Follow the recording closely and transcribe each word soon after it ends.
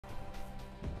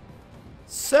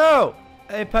So,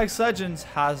 Apex Legends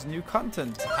has new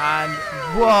content, and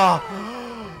whoa,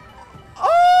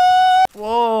 oh!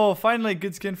 Whoa! Finally,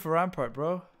 good skin for Rampart,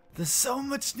 bro. There's so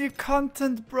much new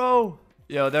content, bro.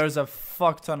 Yo, there's a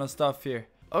fuck ton of stuff here.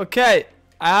 Okay,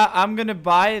 I'm gonna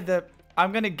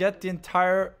get the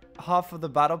entire half of the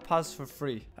battle pass for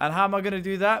free. And how am I gonna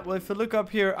do that? Well, if you look up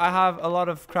here, I have a lot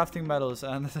of crafting medals,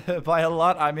 and by a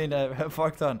lot I mean a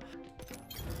fuck ton.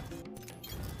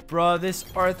 Bro, this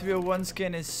R301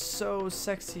 skin is so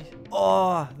sexy.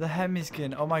 Oh, the Hemi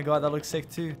skin. Oh my god, that looks sick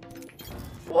too.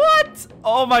 What?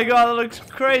 Oh my god, that looks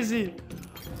crazy.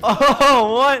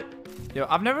 Oh, what? Yo,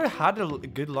 I've never had a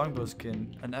good longbow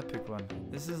skin, an epic one.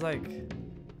 This is like,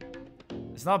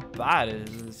 it's not bad.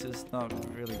 It's just not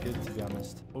really good, to be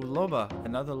honest. Oh, Loba,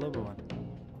 another Loba one.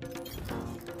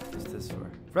 What's this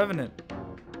for? Revenant.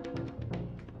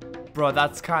 Bro,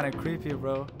 that's kind of creepy,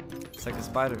 bro. It's like a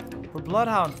spider. For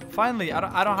Bloodhound, finally, I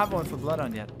don't have one for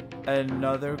Bloodhound yet.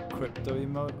 Another crypto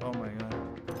emote. Oh my god.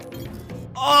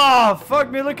 Oh,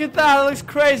 fuck me, look at that. It looks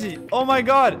crazy. Oh my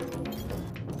god.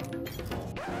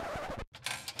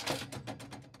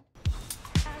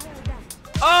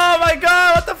 Oh my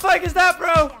god, what the fuck is that,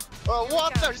 bro?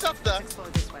 What? Har du sett det?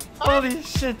 Holy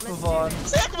shit, for faen.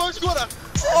 Se hvor mange sko det!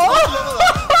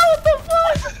 What the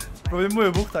fuck? Bro, vi må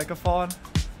jo bort der, hva faen?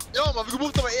 Ja, men vi går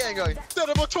bort over en gang. Det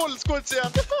er bare 12 squads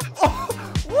igjen.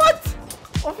 What?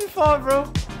 Å, fy faen, bro.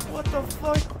 What the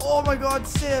fuck? Oh my god,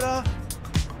 se da.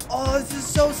 Oh, this is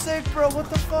so sick, bro. What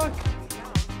the fuck?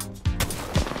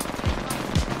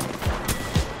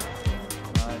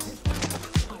 Nice.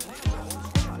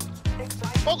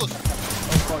 Focus.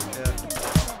 Oh, fuck, yeah.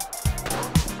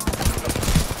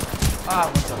 Ah,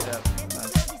 one shot, yeah.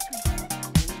 Nice.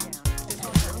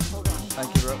 Thank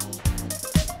you, bro.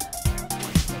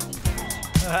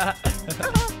 Det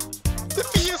er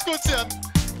 4 squads igjen.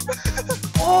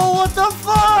 Oh, what the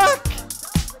fuck?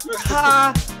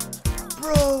 Ha!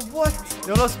 Bro, what?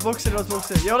 Yo, let's box it,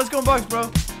 Yo, let's go in box,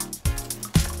 bro.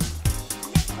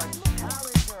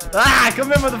 Ah, come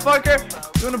here, motherfucker.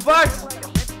 You in the box?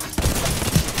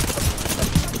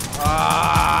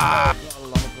 Ah!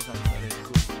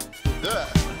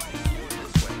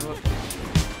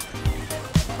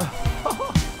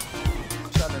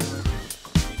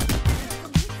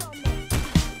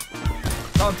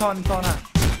 Ta den här.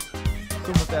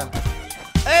 Kom mot den.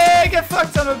 Hey, get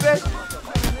fucked, son of a bitch!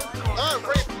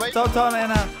 Ta den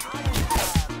ena.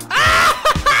 Ah!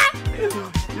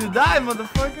 You die,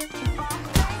 motherfucker!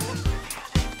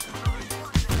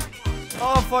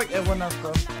 Oh, fuck. Everyone else,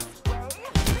 bro.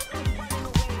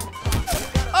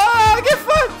 Oh, get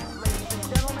fucked!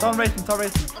 Ta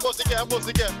racing. Jeg må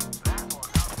stikke.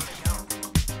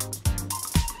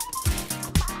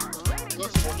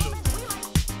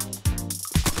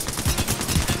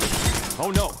 Oh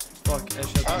no! Fuck, I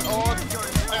shot.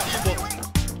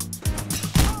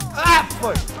 Ah,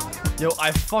 fuck! Yo,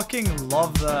 I fucking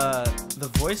love the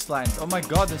voice lines. Oh my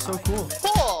god, they're so cool.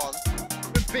 Faen!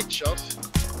 Du bitch, ass.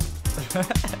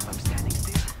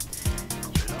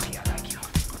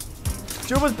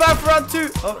 Juba's back for round 2!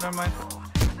 Oh, never mind.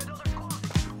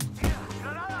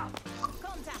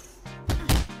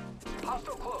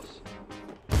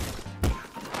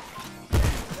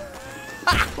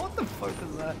 What the fuck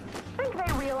is that? Think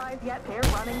they realize yet they're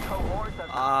running cohorts of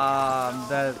I'm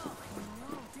dead.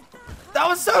 That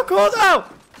was so cool though!